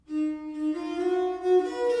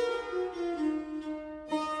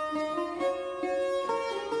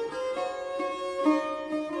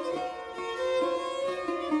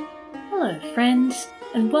friends,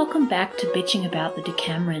 and welcome back to Bitching About the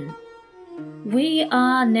Decameron. We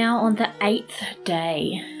are now on the 8th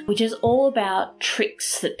day, which is all about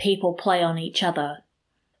tricks that people play on each other.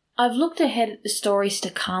 I've looked ahead at the stories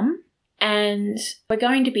to come, and we're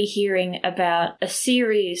going to be hearing about a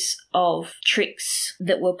series of tricks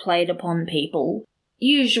that were played upon people,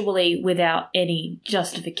 usually without any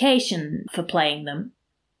justification for playing them,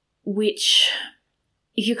 which,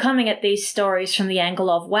 if you're coming at these stories from the angle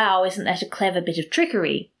of, wow, isn't that a clever bit of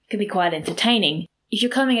trickery, can be quite entertaining. If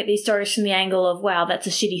you're coming at these stories from the angle of, wow, that's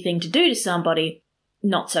a shitty thing to do to somebody,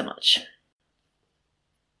 not so much.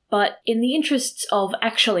 But in the interests of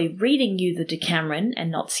actually reading you the Decameron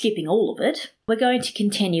and not skipping all of it, we're going to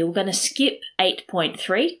continue. We're going to skip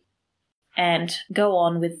 8.3 and go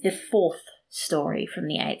on with the fourth story from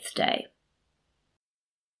the 8th day.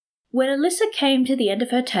 When Alyssa came to the end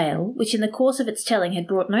of her tale, which in the course of its telling had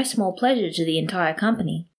brought no small pleasure to the entire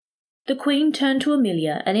company, the Queen turned to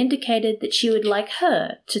Amelia and indicated that she would like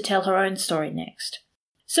her to tell her own story next.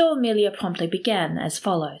 So Amelia promptly began as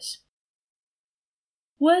follows.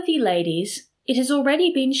 Worthy ladies, it has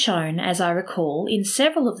already been shown, as I recall, in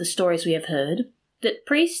several of the stories we have heard, that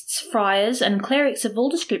priests, friars, and clerics of all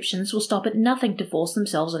descriptions will stop at nothing to force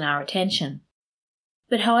themselves on our attention.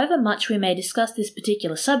 But however much we may discuss this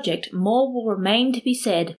particular subject, more will remain to be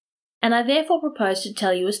said, and I therefore propose to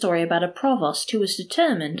tell you a story about a provost who was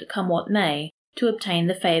determined, come what may, to obtain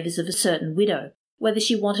the favours of a certain widow, whether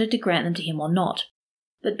she wanted to grant them to him or not.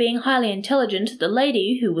 But being highly intelligent, the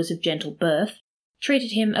lady, who was of gentle birth,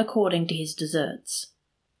 treated him according to his deserts.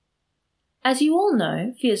 As you all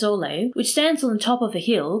know, Fiesole, which stands on the top of a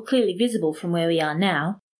hill, clearly visible from where we are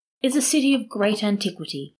now, is a city of great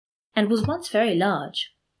antiquity, and was once very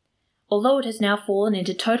large. Although it has now fallen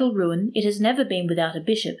into total ruin, it has never been without a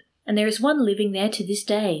bishop, and there is one living there to this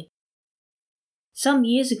day. Some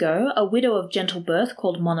years ago, a widow of gentle birth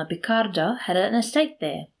called Monna Picarda had an estate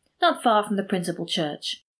there, not far from the principal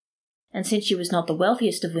church. And since she was not the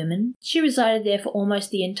wealthiest of women, she resided there for almost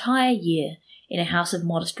the entire year, in a house of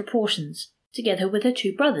modest proportions, together with her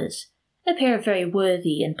 2 brothers, a pair of very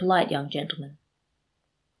worthy and polite young gentlemen.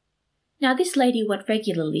 Now this lady went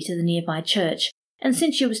regularly to the nearby church, and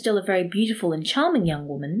since she was still a very beautiful and charming young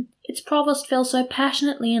woman, its provost fell so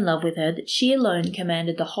passionately in love with her that she alone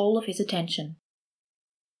commanded the whole of his attention.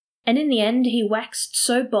 And in the end he waxed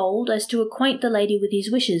so bold as to acquaint the lady with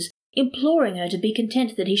his wishes, imploring her to be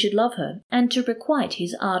content that he should love her, and to requite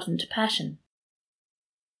his ardent passion.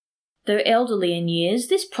 Though elderly in years,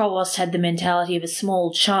 this provost had the mentality of a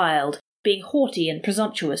small child, being haughty and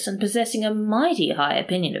presumptuous, and possessing a mighty high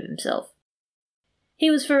opinion of himself. He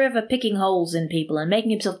was forever picking holes in people and making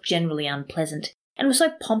himself generally unpleasant, and was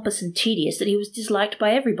so pompous and tedious that he was disliked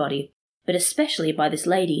by everybody, but especially by this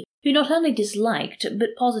lady, who not only disliked,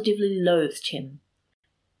 but positively loathed him.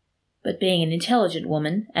 But being an intelligent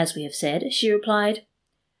woman, as we have said, she replied,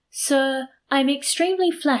 Sir, I am extremely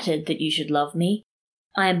flattered that you should love me.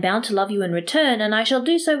 I am bound to love you in return, and I shall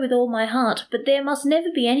do so with all my heart, but there must never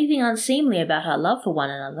be anything unseemly about our love for one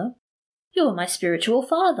another. You are my spiritual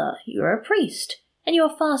father, you are a priest, and you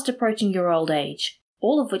are fast approaching your old age,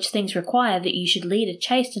 all of which things require that you should lead a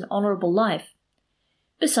chaste and honourable life.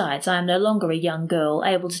 Besides, I am no longer a young girl,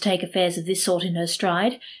 able to take affairs of this sort in her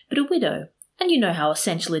stride, but a widow, and you know how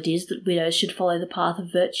essential it is that widows should follow the path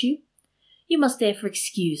of virtue. You must therefore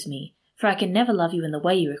excuse me, for I can never love you in the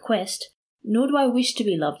way you request, nor do I wish to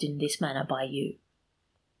be loved in this manner by you.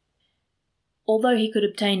 Although he could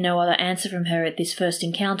obtain no other answer from her at this first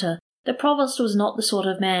encounter, the provost was not the sort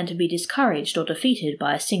of man to be discouraged or defeated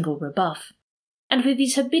by a single rebuff, and with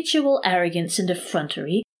his habitual arrogance and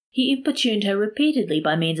effrontery, he importuned her repeatedly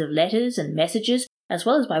by means of letters and messages, as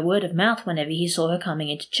well as by word of mouth whenever he saw her coming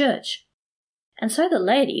into church. And so the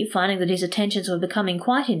lady, finding that his attentions were becoming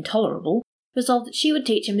quite intolerable, resolved that she would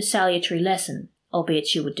teach him a salutary lesson, albeit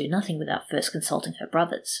she would do nothing without first consulting her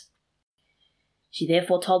brothers. She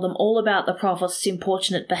therefore told them all about the provost's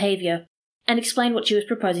importunate behaviour, and explained what she was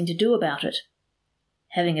proposing to do about it.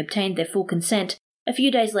 Having obtained their full consent, a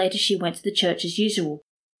few days later she went to the church as usual,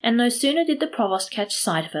 and no sooner did the provost catch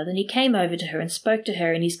sight of her than he came over to her and spoke to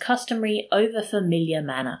her in his customary over-familiar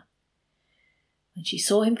manner. When she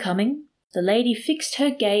saw him coming, the lady fixed her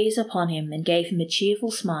gaze upon him and gave him a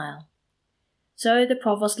cheerful smile. So the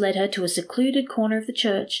provost led her to a secluded corner of the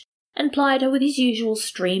church, and plied her with his usual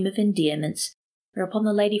stream of endearments, whereupon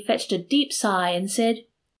the lady fetched a deep sigh and said,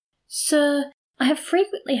 Sir, I have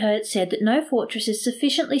frequently heard it said that no fortress is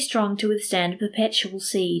sufficiently strong to withstand a perpetual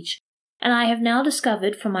siege, and I have now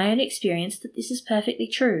discovered from my own experience that this is perfectly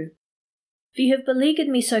true. for you have beleaguered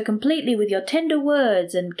me so completely with your tender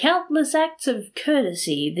words and countless acts of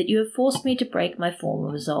courtesy that you have forced me to break my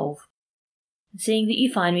former resolve. And seeing that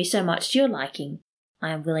you find me so much to your liking, I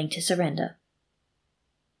am willing to surrender."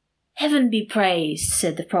 "Heaven be praised,"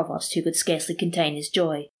 said the provost, who could scarcely contain his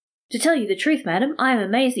joy. "To tell you the truth, madam, I am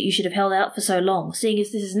amazed that you should have held out for so long, seeing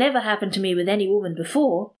as this has never happened to me with any woman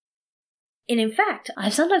before. And in fact, I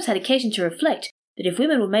have sometimes had occasion to reflect that if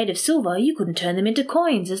women were made of silver, you couldn't turn them into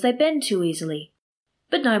coins, as they bend too easily.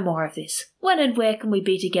 But no more of this. When and where can we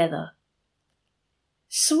be together?"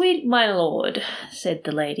 "Sweet my lord," said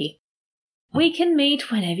the lady, "we can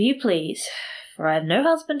meet whenever you please, for I have no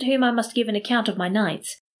husband to whom I must give an account of my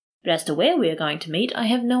nights, but as to where we are going to meet, I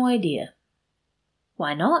have no idea."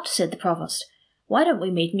 "Why not?" said the provost. "Why don't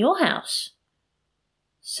we meet in your house?"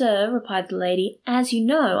 "Sir," replied the lady, "as you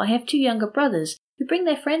know, I have 2 younger brothers, who bring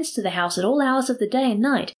their friends to the house at all hours of the day and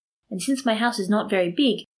night, and since my house is not very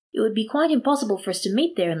big, it would be quite impossible for us to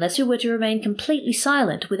meet there unless we were to remain completely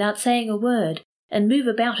silent without saying a word, and move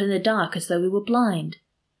about in the dark as though we were blind.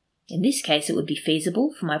 In this case it would be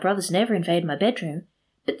feasible, for my brothers never invade my bedroom,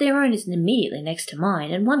 but their own is immediately next to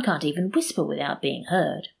mine, and one can't even whisper without being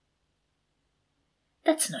heard."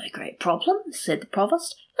 "That's no great problem," said the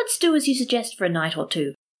provost. "Let's do as you suggest for a night or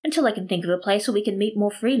 2, until I can think of a place where we can meet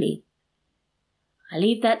more freely." "I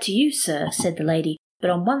leave that to you, sir," said the lady, "but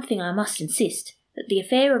on one thing I must insist, that the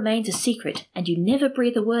affair remains a secret, and you never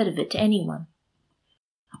breathe a word of it to anyone."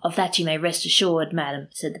 "Of that you may rest assured, madam,"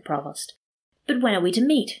 said the provost. "But when are we to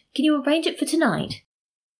meet? Can you arrange it for tonight?"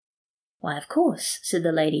 "Why, of course," said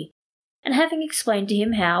the lady, and having explained to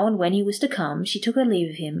him how and when he was to come, she took her leave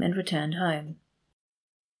of him and returned home.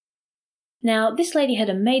 Now, this lady had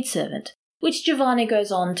a maidservant, which Giovanni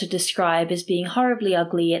goes on to describe as being horribly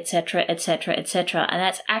ugly, etc., etc., etc., and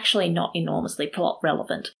that's actually not enormously plot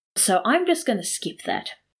relevant, so I'm just going to skip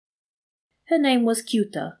that. Her name was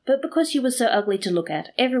Chiuta, but because she was so ugly to look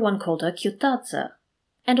at, everyone called her Chiutazza,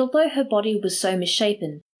 and although her body was so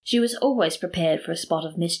misshapen, she was always prepared for a spot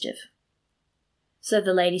of mischief. So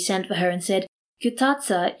the lady sent for her and said,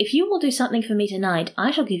 "Chiutazza, if you will do something for me tonight, I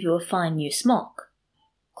shall give you a fine new smock."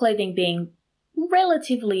 Clothing being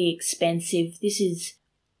relatively expensive, this is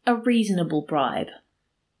a reasonable bribe.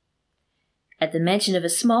 At the mention of a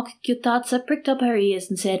smock, Chiutazza pricked up her ears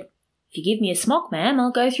and said, "If you give me a smock, ma'am,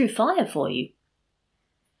 I'll go through fire for you."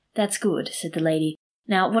 "That's good," said the lady.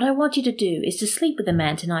 "Now, what I want you to do is to sleep with a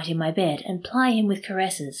man tonight in my bed and ply him with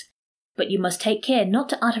caresses. But you must take care not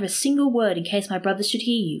to utter a single word in case my brothers should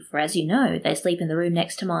hear you, for as you know, they sleep in the room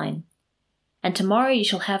next to mine. And tomorrow you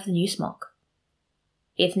shall have the new smock."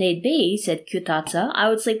 "If need be," said Chiutazza, "I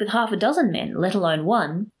would sleep with 6 men, let alone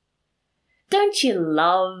 1. Don't you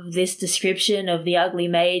love this description of the ugly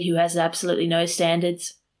maid who has absolutely no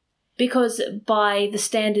standards? Because by the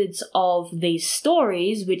standards of these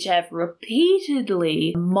stories, which have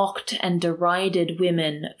repeatedly mocked and derided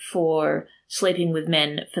women for sleeping with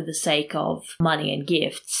men for the sake of money and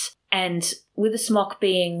gifts, and with a smock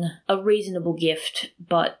being a reasonable gift,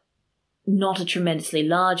 but not a tremendously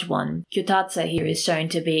large one, Chiutazza here is shown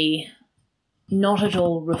to be not at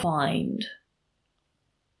all refined.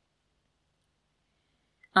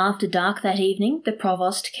 After dark that evening, the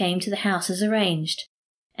provost came to the house as arranged,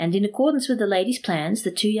 and in accordance with the lady's plans,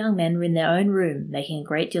 the 2 young men were in their own room, making a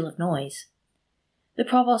great deal of noise. The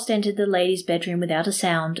provost entered the lady's bedroom without a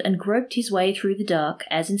sound, and groped his way through the dark,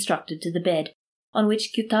 as instructed, to the bed, on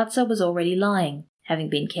which Chiutazza was already lying, having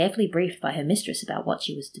been carefully briefed by her mistress about what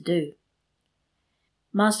she was to do.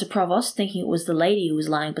 Master Provost, thinking it was the lady who was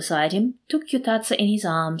lying beside him, took Chiutazza in his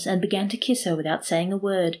arms and began to kiss her without saying a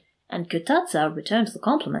word, and Chiutazza returned the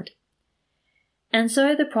compliment. And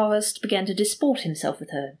so the Provost began to disport himself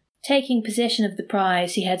with her, taking possession of the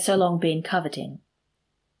prize he had so long been coveting.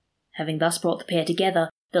 Having thus brought the pair together,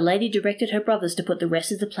 the lady directed her brothers to put the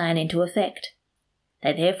rest of the plan into effect.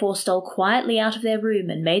 They therefore stole quietly out of their room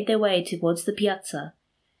and made their way towards the piazza,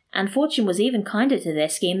 and fortune was even kinder to their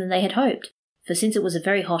scheme than they had hoped, for since it was a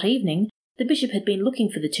very hot evening, the bishop had been looking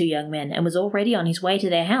for the 2 young men and was already on his way to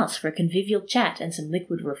their house for a convivial chat and some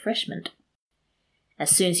liquid refreshment.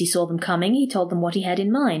 As soon as he saw them coming, he told them what he had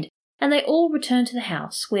in mind, and they all returned to the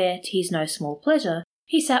house, where, to his no small pleasure,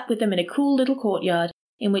 he sat with them in a cool little courtyard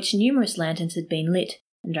in which numerous lanterns had been lit,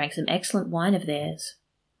 and drank some excellent wine of theirs.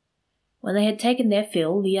 When they had taken their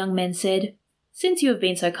fill, the young men said, "Since you have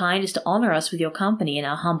been so kind as to honour us with your company in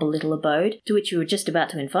our humble little abode, to which we were just about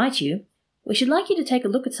to invite you, we should like you to take a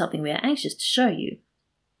look at something we are anxious to show you."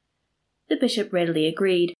 The bishop readily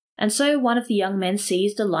agreed, and so one of the young men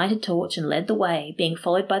seized a lighted torch and led the way, being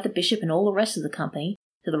followed by the bishop and all the rest of the company,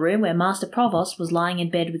 to the room where Master Provost was lying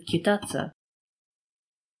in bed with Chiutazza.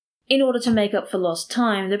 In order to make up for lost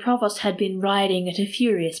time, the provost had been riding at a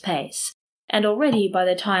furious pace, and already by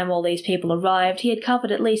the time all these people arrived he had covered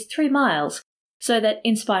at least 3 miles, so that,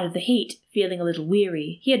 in spite of the heat, feeling a little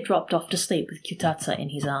weary, he had dropped off to sleep with Kyutatsa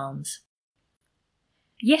in his arms.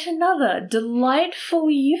 Yet another delightful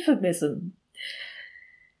euphemism.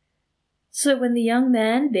 So when the young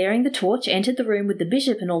man bearing the torch entered the room with the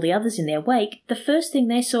bishop and all the others in their wake, the first thing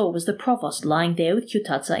they saw was the provost lying there with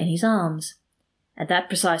Kyutatsa in his arms. At that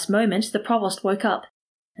precise moment the provost woke up,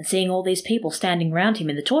 and seeing all these people standing round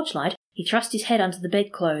him in the torchlight, he thrust his head under the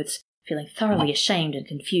bedclothes, feeling thoroughly ashamed and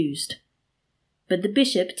confused. But the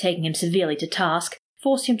bishop, taking him severely to task,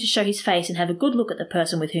 forced him to show his face and have a good look at the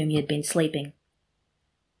person with whom he had been sleeping.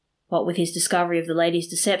 What with his discovery of the lady's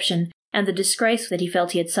deception, and the disgrace that he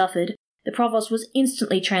felt he had suffered, the provost was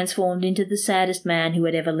instantly transformed into the saddest man who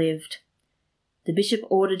had ever lived. The bishop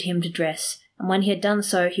ordered him to dress, and when he had done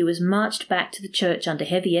so he was marched back to the church under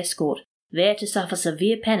heavy escort, there to suffer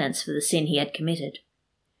severe penance for the sin he had committed.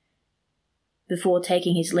 Before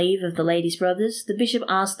taking his leave of the lady's brothers, the bishop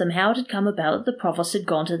asked them how it had come about that the provost had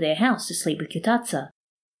gone to their house to sleep with Kyutatsa,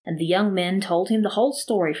 and the young men told him the whole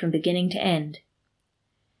story from beginning to end.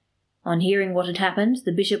 On hearing what had happened,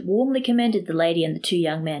 the bishop warmly commended the lady and the 2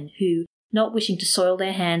 young men, who, not wishing to soil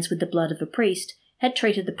their hands with the blood of a priest, had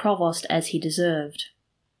treated the provost as he deserved.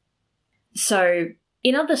 So,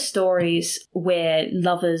 in other stories where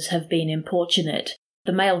lovers have been importunate,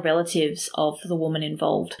 the male relatives of the woman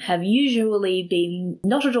involved have usually been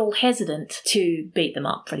not at all hesitant to beat them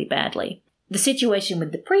up pretty badly. The situation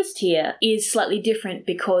with the priest here is slightly different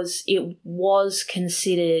because it was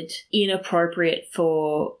considered inappropriate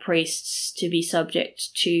for priests to be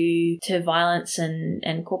subject to violence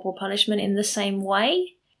and corporal punishment in the same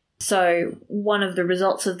way. So one of the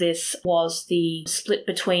results of this was the split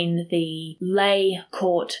between the lay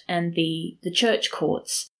court and the church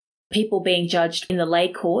courts. People being judged in the lay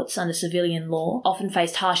courts under civilian law often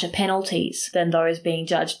faced harsher penalties than those being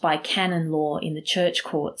judged by canon law in the church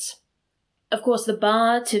courts. Of course, the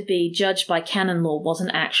bar to be judged by canon law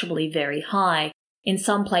wasn't actually very high. In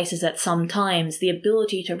some places at some times, the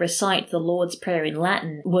ability to recite the Lord's Prayer in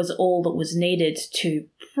Latin was all that was needed to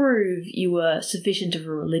prove you were sufficient of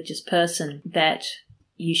a religious person that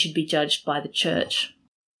you should be judged by the church.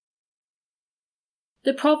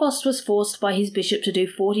 The provost was forced by his bishop to do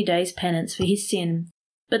 40 days penance for his sin,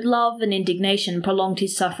 but love and indignation prolonged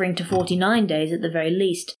his suffering to 49 days at the very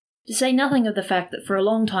least, to say nothing of the fact that for a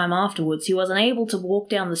long time afterwards he was unable to walk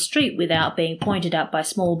down the street without being pointed at by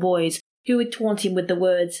small boys who would taunt him with the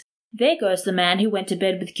words, "There goes the man who went to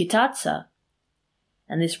bed with Kyutatsa."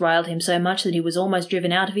 And this riled him so much that he was almost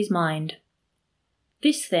driven out of his mind.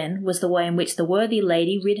 This, then, was the way in which the worthy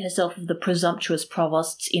lady rid herself of the presumptuous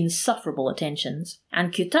provost's insufferable attentions,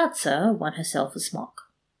 and Kyutatsa won herself a smock.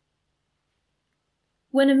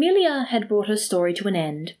 When Emilia had brought her story to an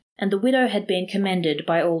end, and the widow had been commended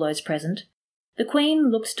by all those present, the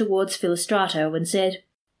queen looked towards Philostrato and said,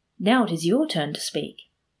 "Now it is your turn to speak."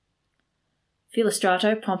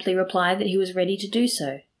 Philostrato promptly replied that he was ready to do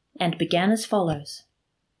so, and began as follows.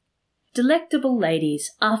 "Delectable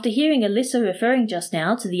ladies, after hearing Alyssa referring just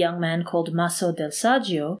now to the young man called Maso del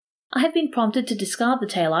Saggio, I have been prompted to discard the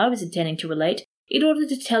tale I was intending to relate in order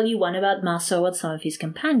to tell you one about Maso and some of his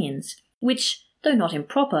companions, which, though not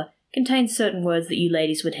improper, contains certain words that you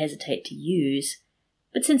ladies would hesitate to use.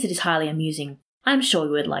 But since it is highly amusing, I am sure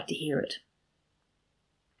you would like to hear it.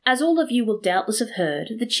 As all of you will doubtless have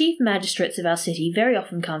heard, the chief magistrates of our city very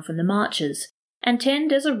often come from the marches, and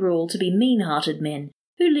tend as a rule to be mean-hearted men,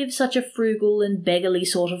 who live such a frugal and beggarly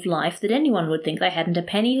sort of life that anyone would think they hadn't a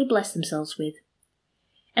penny to bless themselves with.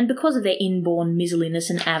 And because of their inborn miserliness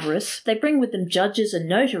and avarice, they bring with them judges and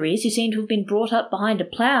notaries who seem to have been brought up behind a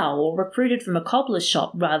plough or recruited from a cobbler's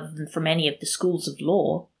shop rather than from any of the schools of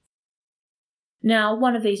law. Now,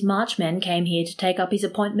 one of these marchmen came here to take up his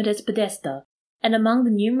appointment as podesta, and among the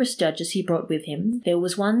numerous judges he brought with him there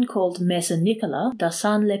was one called Messer Nicola da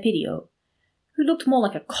San Lepidio, who looked more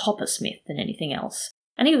like a coppersmith than anything else,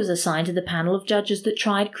 and he was assigned to the panel of judges that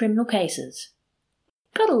tried criminal cases.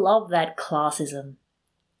 Gotta love that classism.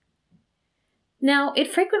 Now,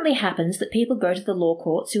 it frequently happens that people go to the law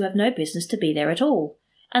courts who have no business to be there at all,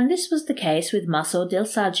 and this was the case with Maso del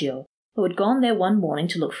Saggio, who had gone there one morning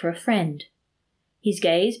to look for a friend. His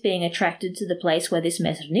gaze being attracted to the place where this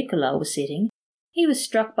Messer Nicola was sitting, he was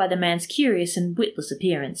struck by the man's curious and witless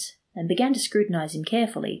appearance, and began to scrutinize him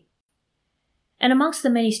carefully. And amongst the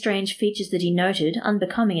many strange features that he noted,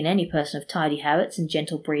 unbecoming in any person of tidy habits and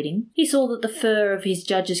gentle breeding, he saw that the fur of his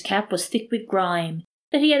judge's cap was thick with grime,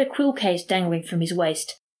 that he had a quill case dangling from his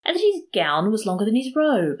waist, and that his gown was longer than his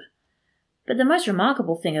robe. But the most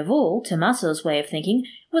remarkable thing of all, to Masso's way of thinking,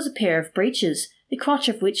 was a pair of breeches, the crotch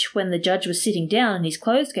of which, when the judge was sitting down and his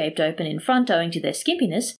clothes gaped open in front owing to their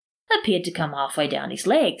skimpiness, appeared to come halfway down his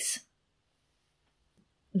legs.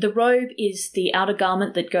 The robe is the outer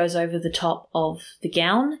garment that goes over the top of the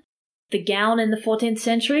gown. The gown in the 14th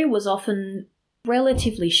century was often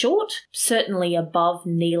relatively short, certainly above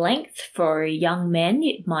knee length. For young men,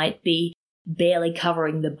 it might be barely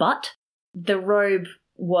covering the butt. The robe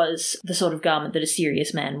was the sort of garment that a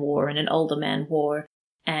serious man wore and an older man wore,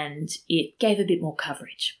 and it gave a bit more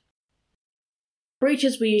coverage.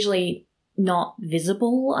 Breeches were usually not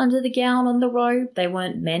visible under the gown and the robe. They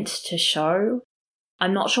weren't meant to show.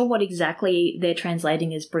 I'm not sure what exactly they're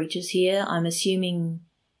translating as breeches here. I'm assuming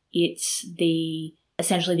it's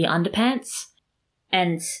essentially the underpants.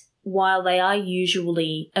 And while they are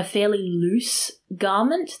usually a fairly loose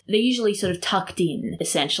garment, they're usually sort of tucked in,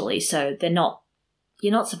 essentially, so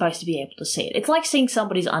you're not supposed to be able to see it. It's like seeing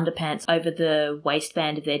somebody's underpants over the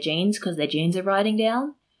waistband of their jeans because their jeans are riding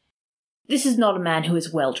down. This is not a man who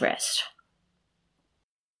is well dressed.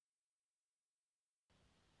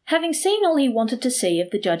 Having seen all he wanted to see of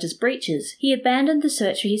the judge's breeches, he abandoned the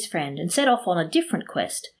search for his friend and set off on a different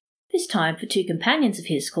quest, this time for two companions of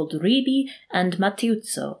his called Ribi and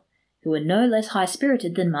Mattiuzzo, who were no less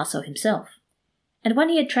high-spirited than Maso himself. And when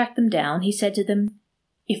he had tracked them down, he said to them,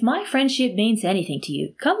 "If my friendship means anything to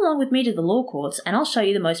you, come along with me to the law courts, and I'll show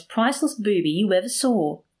you the most priceless booby you ever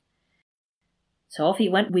saw." So off he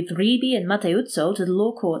went with Ribi and Mattiuzzo to the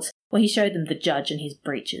law courts, where he showed them the judge and his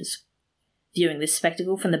breeches. Viewing this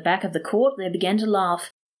spectacle from the back of the court, they began to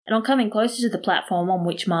laugh, and on coming closer to the platform on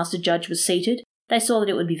which Master Judge was seated, they saw that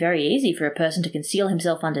it would be very easy for a person to conceal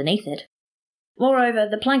himself underneath it. Moreover,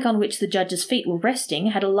 the plank on which the judge's feet were resting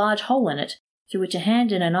had a large hole in it, through which a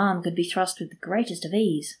hand and an arm could be thrust with the greatest of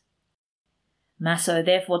ease. Maso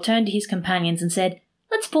therefore turned to his companions and said,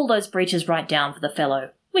 "Let's pull those breeches right down for the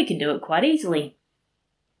fellow. We can do it quite easily."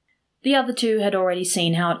 The other two had already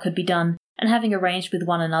seen how it could be done, and having arranged with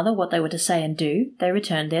one another what they were to say and do, they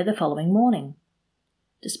returned there the following morning.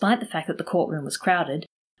 Despite the fact that the courtroom was crowded,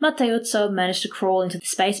 Mattiuzzo managed to crawl into the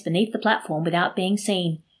space beneath the platform without being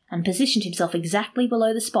seen, and positioned himself exactly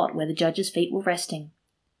below the spot where the judge's feet were resting.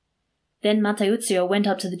 Then Mattiuzzo went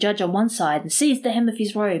up to the judge on one side and seized the hem of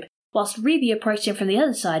his robe, whilst Ribi approached him from the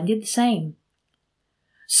other side and did the same.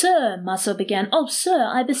 "Sir," Maso began, "oh, sir,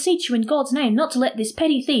 I beseech you in God's name not to let this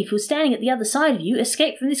petty thief who is standing at the other side of you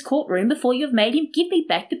escape from this courtroom before you have made him give me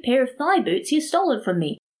back the pair of thigh boots he has stolen from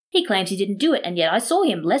me. He claims he didn't do it, and yet I saw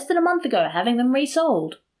him less than a month ago having them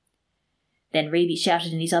resold." Then Ribi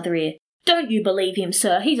shouted in his other ear, "Don't you believe him,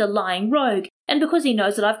 sir. He's a lying rogue, and because he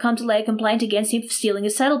knows that I've come to lay a complaint against him for stealing a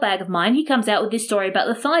saddlebag of mine, he comes out with this story about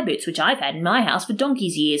the thigh boots, which I've had in my house for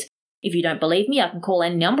donkey's years. If you don't believe me, I can call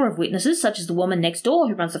any number of witnesses, such as the woman next door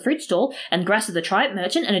who runs the fruit stall, and Grassa the tripe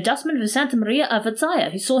merchant, and a dustman of Santa Maria of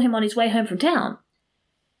Vezzaia who saw him on his way home from town."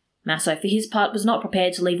 Maso, for his part, was not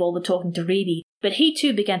prepared to leave all the talking to Ribi, but he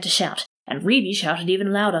too began to shout, and Ribi shouted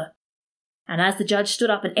even louder. And as the judge stood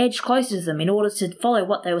up and edged closer to them in order to follow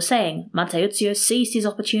what they were saying, Mattiuzzo seized his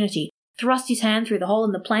opportunity, thrust his hand through the hole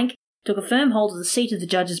in the plank, took a firm hold of the seat of the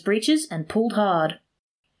judge's breeches, and pulled hard.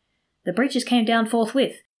 The breeches came down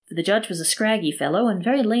forthwith, for the judge was a scraggy fellow and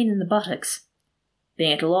very lean in the buttocks.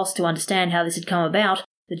 Being at a loss to understand how this had come about,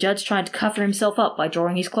 the judge tried to cover himself up by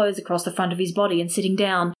drawing his clothes across the front of his body and sitting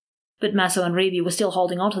down, but Maso and Ribi were still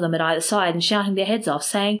holding on to them at either side and shouting their heads off,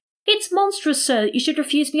 saying, "It's monstrous, sir, that you should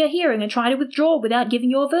refuse me a hearing and try to withdraw without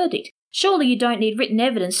giving your verdict. Surely you don't need written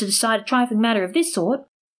evidence to decide a trifling matter of this sort."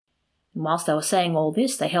 And whilst they were saying all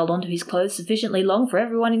this, they held on to his clothes sufficiently long for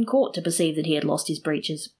everyone in court to perceive that he had lost his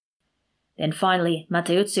breeches. Then finally,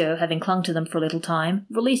 Mattiuzzo, having clung to them for a little time,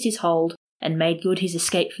 released his hold and made good his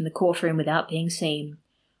escape from the courtroom without being seen,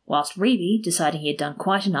 whilst Ribi, deciding he had done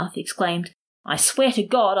quite enough, exclaimed, "I swear to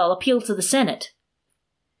God I'll appeal to the Senate."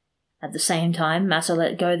 At the same time, Maso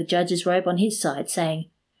let go the judge's robe on his side, saying,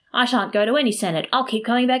 "I shan't go to any Senate. I'll keep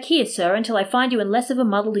coming back here, sir, until I find you in less of a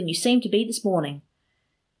muddle than you seem to be this morning."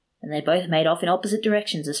 And they both made off in opposite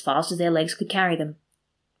directions as fast as their legs could carry them.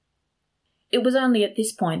 It was only at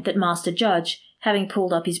this point that Master Judge, having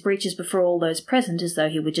pulled up his breeches before all those present as though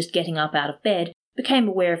he were just getting up out of bed, became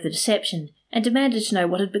aware of the deception, and demanded to know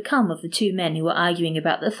what had become of the two men who were arguing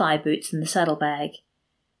about the thigh boots and the saddlebag.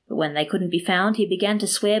 But when they couldn't be found, he began to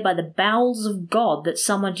swear by the bowels of God that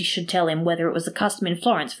someone should tell him whether it was the custom in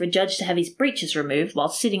Florence for a judge to have his breeches removed while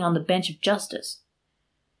sitting on the bench of justice.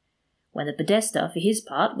 When the podesta, for his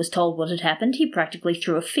part, was told what had happened, he practically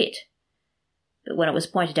threw a fit. But when it was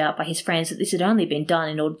pointed out by his friends that this had only been done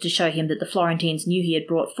in order to show him that the Florentines knew he had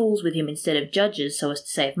brought fools with him instead of judges so as to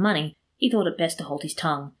save money, he thought it best to hold his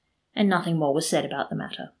tongue, and nothing more was said about the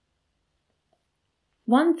matter.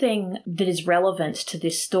 One thing that is relevant to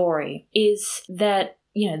this story is that,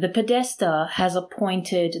 the podesta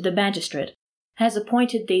the magistrate, has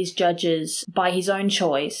appointed these judges by his own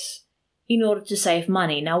choice in order to save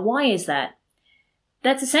money. Now, why is that?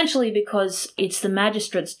 That's essentially because it's the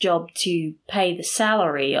magistrate's job to pay the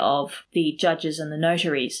salary of the judges and the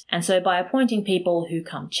notaries, and so by appointing people who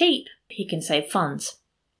come cheap, he can save funds.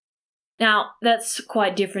 Now, that's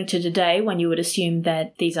quite different to today, when you would assume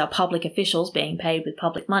that these are public officials being paid with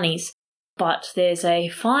public monies, but there's a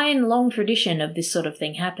fine, long tradition of this sort of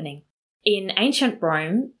thing happening. In ancient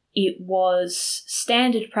Rome, it was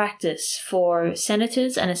standard practice for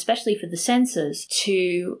senators, and especially for the censors,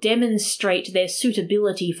 to demonstrate their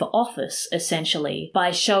suitability for office, essentially,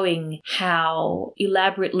 by showing how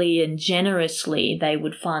elaborately and generously they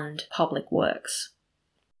would fund public works.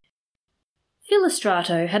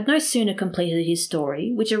 Philostrato had no sooner completed his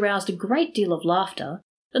story, which aroused a great deal of laughter,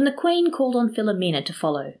 than the queen called on Philomela to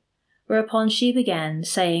follow, whereupon she began,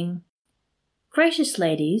 saying, "Gracious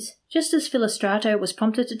ladies, just as Philostrato was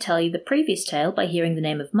prompted to tell you the previous tale by hearing the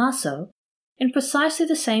name of Maso, in precisely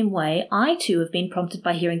the same way I too have been prompted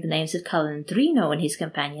by hearing the names of Calandrino and his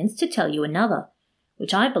companions to tell you another,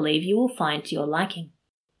 which I believe you will find to your liking.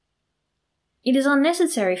 It is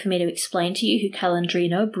unnecessary for me to explain to you who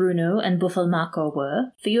Calandrino, Bruno, and Buffalmacco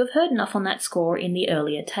were, for you have heard enough on that score in the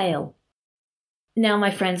earlier tale." Now,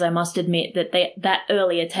 my friends, I must admit that that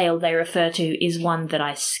earlier tale they refer to is one that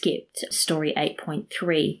I skipped, story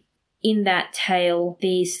 8.3. In that tale,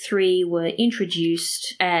 these three were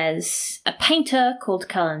introduced as a painter called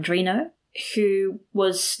Calandrino, who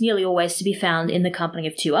was nearly always to be found in the company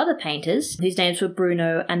of two other painters, whose names were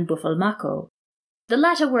Bruno and Buffalmacco. The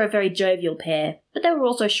latter were a very jovial pair, but they were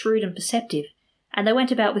also shrewd and perceptive, and they went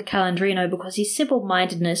about with Calandrino because his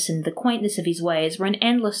simple-mindedness and the quaintness of his ways were an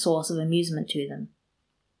endless source of amusement to them.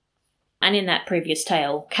 And in that previous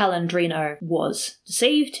tale, Calandrino was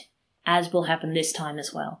deceived, as will happen this time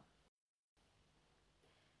as well.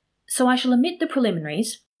 So I shall omit the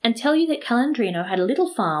preliminaries, and tell you that Calandrino had a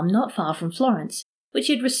little farm not far from Florence, which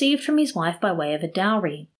he had received from his wife by way of a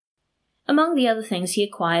dowry. Among the other things he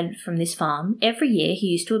acquired from this farm, every year he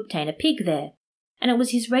used to obtain a pig there, and it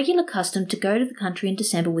was his regular custom to go to the country in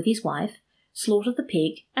December with his wife, slaughter the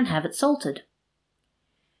pig, and have it salted.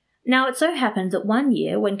 Now it so happened that one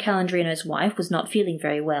year, when Calandrino's wife was not feeling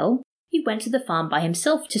very well, he went to the farm by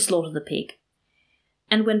himself to slaughter the pig.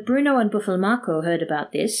 And when Bruno and Buffalmacco heard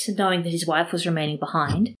about this, knowing that his wife was remaining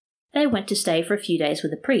behind, they went to stay for a few days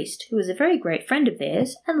with a priest, who was a very great friend of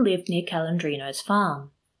theirs and lived near Calandrino's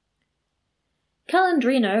farm.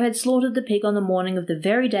 Calandrino had slaughtered the pig on the morning of the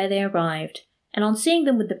very day they arrived, and on seeing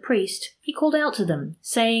them with the priest, he called out to them,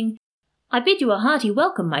 saying, "I bid you a hearty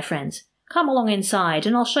welcome, my friends. Come along inside,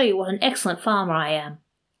 and I'll show you what an excellent farmer I am."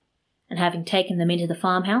 And having taken them into the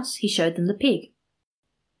farmhouse, he showed them the pig.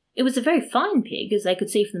 It was a very fine pig, as they could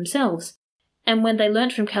see for themselves, and when they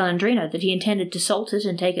learnt from Calandrino that he intended to salt it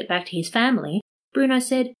and take it back to his family, Bruno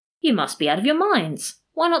said, "You must be out of your minds.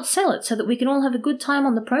 Why not sell it so that we can all have a good time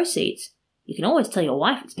on the proceeds? You can always tell your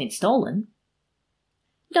wife it's been stolen."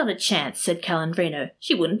 "Not a chance," said Calandrino.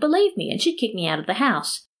 "She wouldn't believe me, and she'd kick me out of the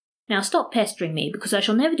house. Now stop pestering me, because I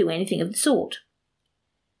shall never do anything of the sort."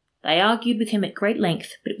 They argued with him at great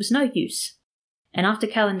length, but it was no use, and after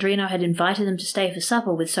Calandrino had invited them to stay for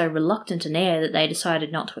supper with so reluctant an air that they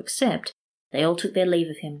decided not to accept, they all took their leave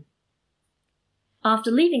of him.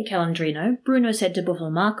 After leaving Calandrino, Bruno said to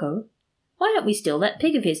Buffalmacco, "Why don't we steal that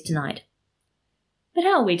pig of his tonight?" "But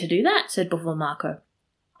how are we to do that?" said Buffalmacco.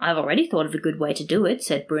 "I've already thought of a good way to do it,"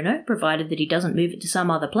 said Bruno, "provided that he doesn't move it to some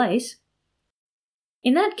other place."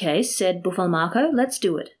 "In that case," said Buffalmacco, "let's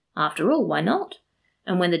do it. After all, why not?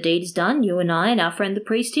 And when the deed is done, you and I and our friend the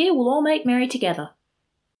priest here will all make merry together."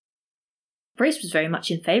 The priest was very much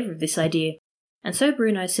in favour of this idea, and so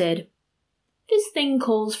Bruno said, "This thing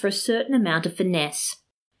calls for a certain amount of finesse.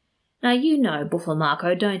 Now you know,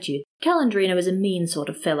 Buffalmacco, don't you? Calandrino is a mean sort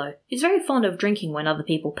of fellow. He's very fond of drinking when other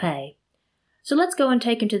people pay. So let's go and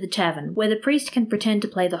take him to the tavern, where the priest can pretend to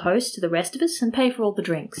play the host to the rest of us and pay for all the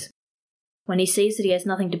drinks. When he sees that he has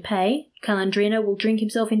nothing to pay, Calandrino will drink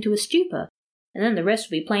himself into a stupor, and then the rest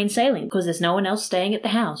will be plain sailing, because there's no one else staying at the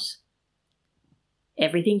house."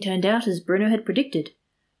 Everything turned out as Bruno had predicted.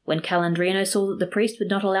 When Calandrino saw that the priest would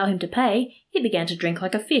not allow him to pay, he began to drink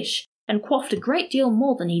like a fish, and quaffed a great deal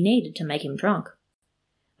more than he needed to make him drunk.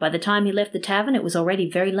 By the time he left the tavern it was already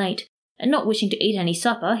very late, and not wishing to eat any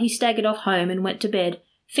supper, he staggered off home and went to bed,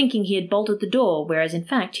 thinking he had bolted the door, whereas in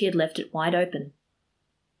fact he had left it wide open.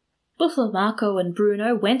 Buffalmacco and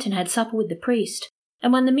Bruno went and had supper with the priest,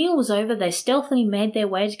 and when the meal was over they stealthily made their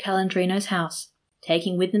way to Calandrino's house,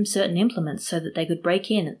 taking with them certain implements so that they could break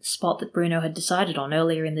in at the spot that Bruno had decided on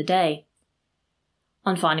earlier in the day.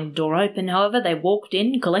 On finding the door open, however, they walked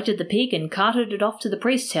in, collected the pig, and carted it off to the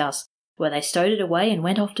priest's house, where they stowed it away and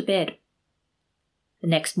went off to bed. The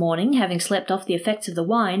next morning, having slept off the effects of the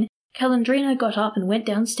wine, Calandrino got up and went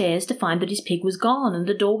downstairs to find that his pig was gone and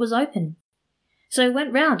the door was open. So he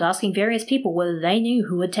went round asking various people whether they knew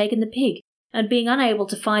who had taken the pig, and being unable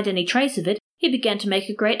to find any trace of it, he began to make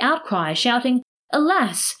a great outcry, shouting,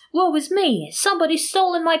 "Alas, woe is me! Somebody's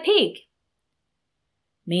stolen my pig!"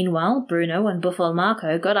 Meanwhile, Bruno and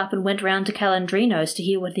Buffalmacco got up and went round to Calandrino's to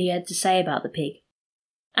hear what he had to say about the pig.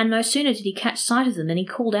 And no sooner did he catch sight of them than he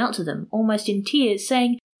called out to them, almost in tears,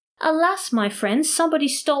 saying, "Alas, my friends,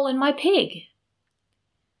 somebody's stolen my pig!"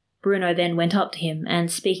 Bruno then went up to him,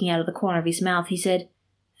 and speaking out of the corner of his mouth, he said,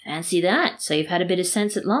 "Fancy that, so you've had a bit of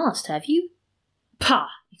sense at last, have you?" "Pah!"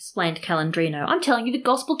 explained Calandrino, "I'm telling you the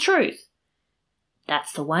gospel truth."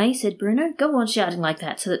 "That's the way," said Bruno. "Go on shouting like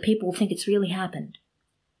that so that people will think it's really happened."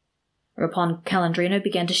 Whereupon Calandrino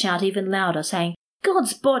began to shout even louder, saying,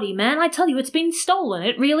 "God's body, man, I tell you it's been stolen,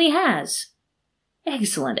 it really has."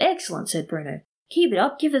 "Excellent, excellent," said Bruno. "Keep it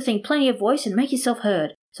up, give the thing plenty of voice, and make yourself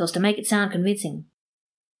heard, so as to make it sound convincing."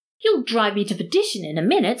 "You'll drive me to perdition in a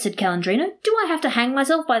minute," said Calandrino. "Do I have to hang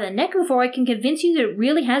myself by the neck before I can convince you that it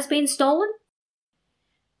really has been stolen?"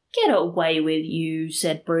 "Get away with you,"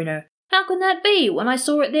 said Bruno. "How can that be, when I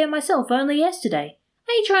saw it there myself only yesterday?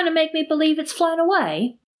 Are you trying to make me believe it's flown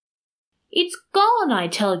away?" "It's gone, I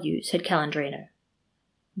tell you," said Calandrino.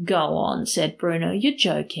 "Go on," said Bruno. "You're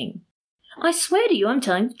joking." "I swear to you I'm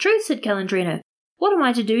telling the truth," said Calandrino. "What am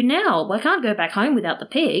I to do now? I can't go back home without the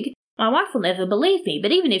pig. My wife will never believe me,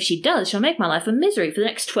 but even if she does, she'll make my life a misery for the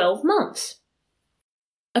next 12 months.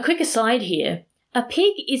 A quick aside here. A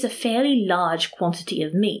pig is a fairly large quantity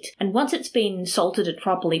of meat, and once it's been salted and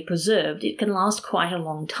properly preserved, it can last quite a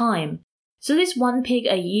long time. So this one pig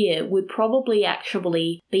a year would probably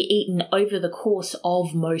actually be eaten over the course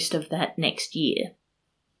of most of that next year.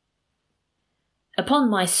 "Upon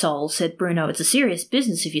my soul," said Bruno, "it's a serious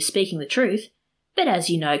business if you're speaking the truth. But as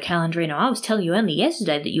you know, Calandrino, I was telling you only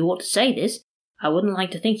yesterday that you ought to say this. I wouldn't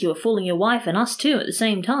like to think you were fooling your wife and us too at the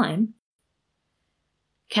same time."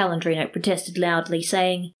 Calandrino protested loudly,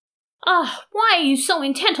 saying, "Ah, why are you so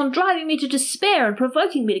intent on driving me to despair and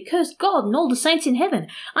provoking me to curse God and all the saints in heaven?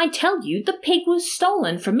 I tell you, the pig was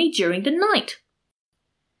stolen from me during the night."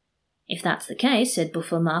 "If that's the case," said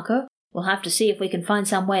Buffalmacco, "we'll have to see if we can find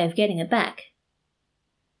some way of getting it back."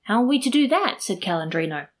 "How are we to do that?" said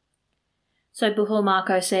Calandrino. So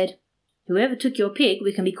Buffalmacco said, "Whoever took your pig,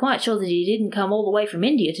 we can be quite sure that he didn't come all the way from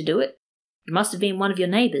India to do it. It must have been one of your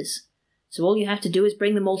neighbours. So all you have to do is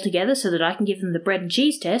bring them all together so that I can give them the bread and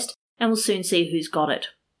cheese test, and we'll soon see who's got it."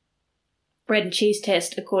 Bread and cheese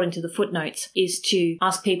test, according to the footnotes, is to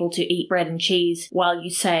ask people to eat bread and cheese while you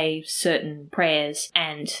say certain prayers,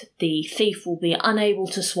 and the thief will be unable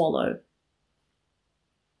to swallow.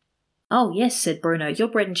 "Oh yes," said Bruno, "your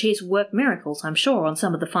bread and cheese will work miracles, I'm sure, on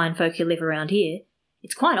some of the fine folk who live around here.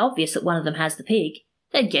 It's quite obvious that one of them has the pig.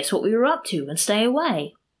 They'd guess what we were up to and stay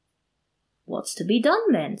away." "What's to be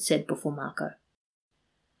done then?" said Buffalmacco.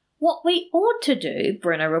 "What we ought to do,"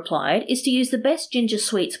 Bruno replied, "is to use the best ginger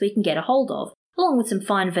sweets we can get a hold of, along with some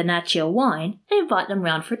fine Vernaccia wine, and invite them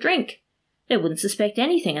round for a drink. They wouldn't suspect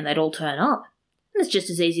anything and they'd all turn up. And it's just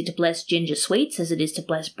as easy to bless ginger sweets as it is to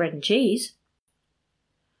bless bread and cheese."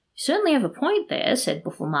 "You certainly have a point there," said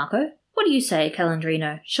Buffalmacco. "What do you say,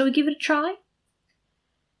 Calandrino? Shall we give it a try?"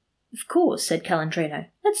 "Of course," said Calandrino.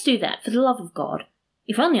 "Let's do that, for the love of God.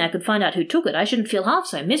 If only I could find out who took it, I shouldn't feel half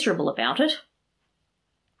so miserable about it."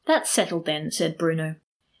 "That's settled then," said Bruno.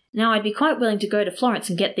 "Now I'd be quite willing to go to Florence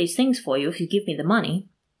and get these things for you if you give me the money."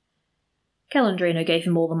 Calandrino gave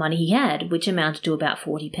him all the money he had, which amounted to about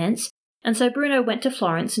 40 pence, and so Bruno went to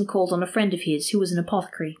Florence and called on a friend of his who was an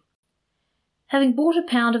apothecary. Having bought a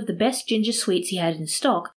pound of the best ginger sweets he had in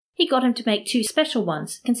stock, he got him to make 2 special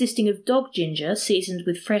ones, consisting of dog ginger seasoned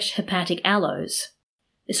with fresh hepatic aloes.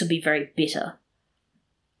 This would be very bitter.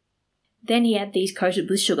 Then he had these coated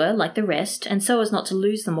with sugar, like the rest, and so as not to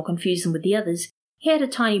lose them or confuse them with the others, he had a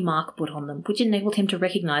tiny mark put on them, which enabled him to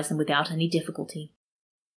recognise them without any difficulty.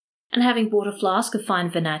 And having bought a flask of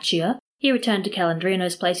fine Vernaccia, he returned to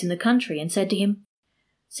Calandrino's place in the country and said to him,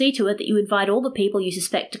 "See to it that you invite all the people you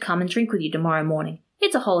suspect to come and drink with you tomorrow morning.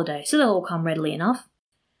 It's a holiday, so they'll all come readily enough.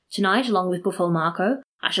 Tonight, along with Buffalmacco,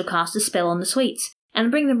 I shall cast a spell on the sweets,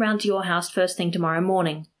 and bring them round to your house first thing tomorrow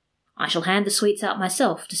morning. I shall hand the sweets out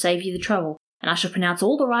myself to save you the trouble, and I shall pronounce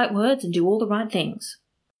all the right words and do all the right things."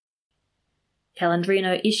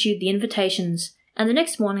 Calandrino issued the invitations, and the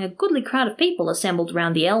next morning a goodly crowd of people assembled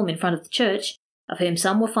round the elm in front of the church, of whom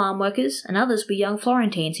some were farm workers and others were young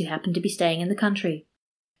Florentines who happened to be staying in the country.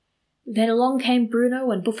 Then along came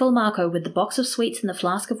Bruno and Buffalmacco with the box of sweets and the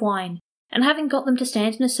flask of wine, and having got them to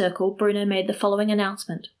stand in a circle, Bruno made the following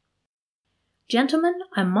announcement. Gentlemen,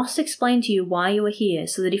 I must explain to you why you are here,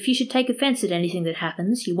 so that if you should take offence at anything that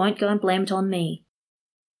happens, you won't go and blame it on me.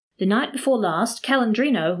 The night before last,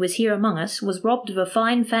 Calandrino, who was here among us, was robbed of a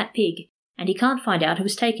fine fat pig, and he can't find out who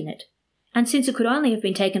has taken it. And since it could only have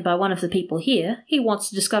been taken by one of the people here, he wants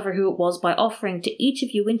to discover who it was by offering to each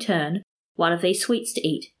of you in turn one of these sweets to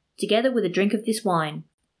eat, together with a drink of this wine.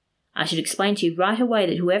 I should explain to you right away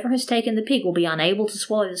that whoever has taken the pig will be unable to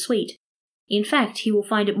swallow the sweet. In fact, he will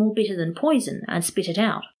find it more bitter than poison, and spit it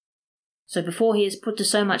out. So before he is put to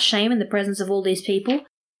so much shame in the presence of all these people,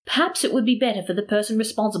 perhaps it would be better for the person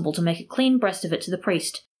responsible to make a clean breast of it to the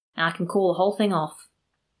priest, and I can call the whole thing off.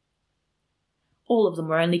 All of them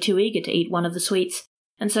were only too eager to eat one of the sweets,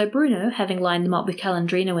 and so Bruno, having lined them up with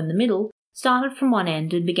Calandrino in the middle, started from one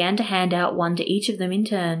end and began to hand out one to each of them in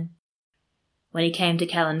turn. When he came to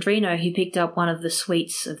Calandrino, he picked up one of the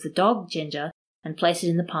sweets of the dog Ginger and placed it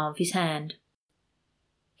in the palm of his hand.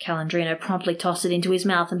 Calandrino promptly tossed it into his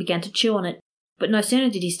mouth and began to chew on it, but no sooner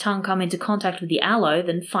did his tongue come into contact with the aloe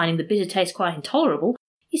than, finding the bitter taste quite intolerable,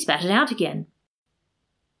 he spat it out again.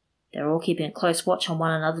 They were all keeping a close watch on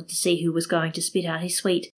one another to see who was going to spit out his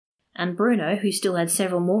sweet, and Bruno, who still had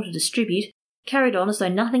several more to distribute, carried on as though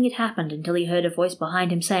nothing had happened until he heard a voice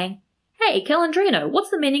behind him saying, "Hey, Calandrino, what's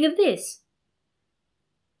the meaning of this?"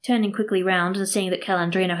 Turning quickly round and seeing that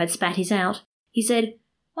Calandrino had spat his out, he said,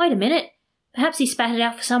 "Wait a minute, perhaps he spat it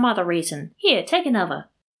out for some other reason. Here, take another."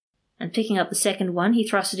 And picking up the second one, he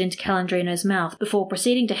thrust it into Calandrino's mouth before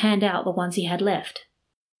proceeding to hand out the ones he had left.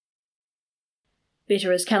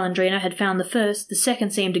 Bitter as Calandrino had found the first, the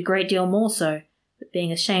second seemed a great deal more so, but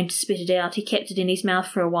being ashamed to spit it out, he kept it in his mouth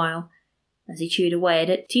for a while. As he chewed away at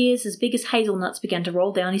it, tears as big as hazelnuts began to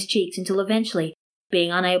roll down his cheeks until eventually, being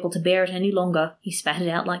unable to bear it any longer, he spat it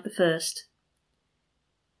out like the first.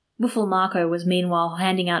 Buffalmacco was meanwhile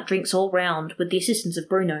handing out drinks all round, with the assistance of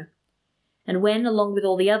Bruno. And when, along with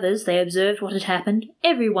all the others, they observed what had happened,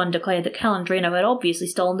 everyone declared that Calandrino had obviously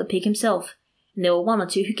stolen the pig himself, and there were one or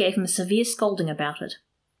two who gave him a severe scolding about it.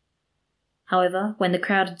 However, when the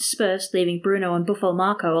crowd had dispersed, leaving Bruno and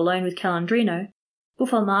Buffalmacco alone with Calandrino,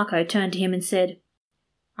 Buffalmacco turned to him and said,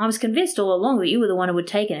 "I was convinced all along that you were the one who had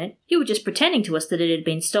taken it. You were just pretending to us that it had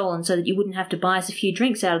been stolen so that you wouldn't have to buy us a few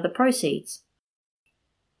drinks out of the proceeds."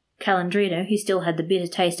 Calandrino, who still had the bitter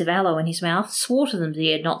taste of aloe in his mouth, swore to them that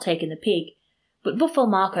he had not taken the pig, but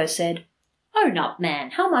Buffalmacco said, "Own up,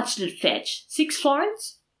 man, how much did it fetch? 6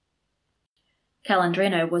 florins?"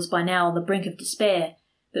 Calandrino was by now on the brink of despair,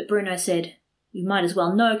 but Bruno said, "You might as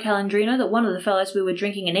well know, Calandrino, that one of the fellows we were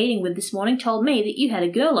drinking and eating with this morning told me that you had a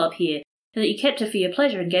girl up here, and that you kept her for your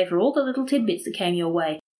pleasure and gave her all the little tidbits that came your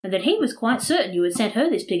way, and that he was quite certain you had sent her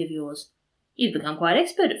this pig of yours. You've become quite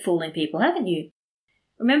expert at fooling people, haven't you?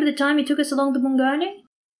 Remember the time you took us along the Bungone?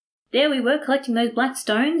 There we were collecting those black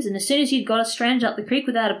stones, and as soon as you'd got us stranded up the creek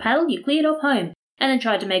without a paddle, you cleared off home, and then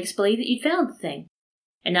tried to make us believe that you'd found the thing.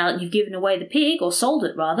 And now that you've given away the pig, or sold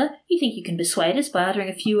it rather, you think you can persuade us by uttering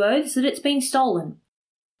a few oaths that it's been stolen.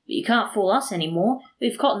 But you can't fool us any more.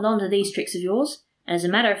 We've cottoned on to these tricks of yours, and as a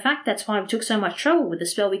matter of fact that's why we took so much trouble with the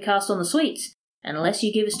spell we cast on the sweets, and unless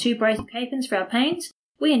you give us 2 brace of capons for our pains,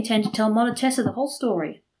 we intend to tell Monetessa the whole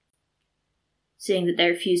story." Seeing that they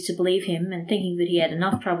refused to believe him, and thinking that he had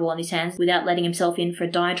enough trouble on his hands without letting himself in for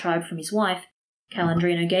a diatribe from his wife,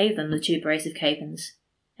 Calandrino gave them the 2 brace of capons,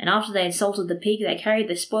 and after they had salted the pig they carried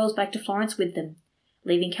their spoils back to Florence with them,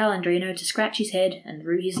 leaving Calandrino to scratch his head and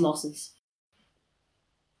rue his losses.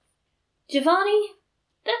 Giovanni,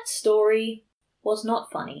 that story was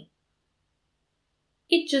not funny.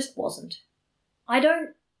 It just wasn't.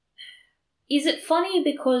 Is it funny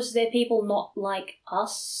because they're people not like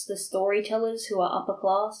us, the storytellers who are upper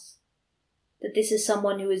class? That this is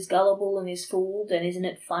someone who is gullible and is fooled, and isn't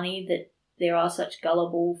it funny that there are such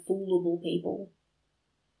gullible, foolable people?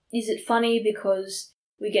 Is it funny because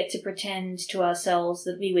we get to pretend to ourselves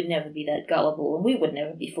that we would never be that gullible and we would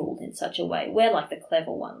never be fooled in such a way? We're like the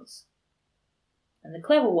clever ones. And the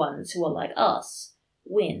clever ones, who are like us,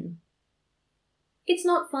 win. It's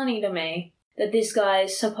not funny to me that this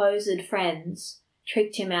guy's supposed friends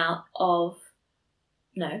tricked him out of...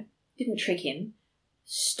 No, didn't trick him.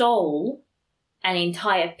 Stole an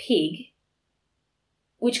entire pig,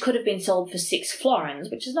 which could have been sold for 6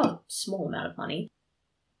 florins, which is not a small amount of money,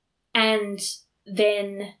 and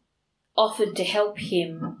then offered to help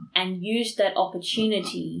him and used that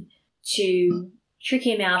opportunity to trick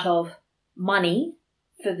him out of money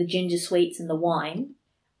for the ginger sweets and the wine,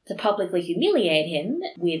 to publicly humiliate him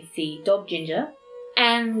with the dog ginger,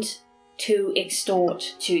 and to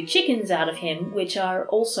extort 2 chickens out of him, which are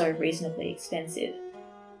also reasonably expensive.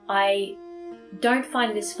 I don't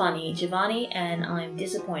find this funny, Giovanni, and I'm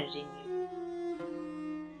disappointed in you.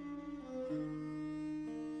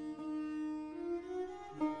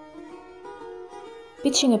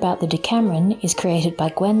 Bitching About the Decameron is created by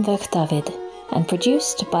Gwen Verk-David and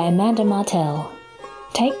produced by Amanda Martell.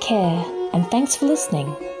 Take care, and thanks for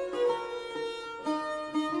listening.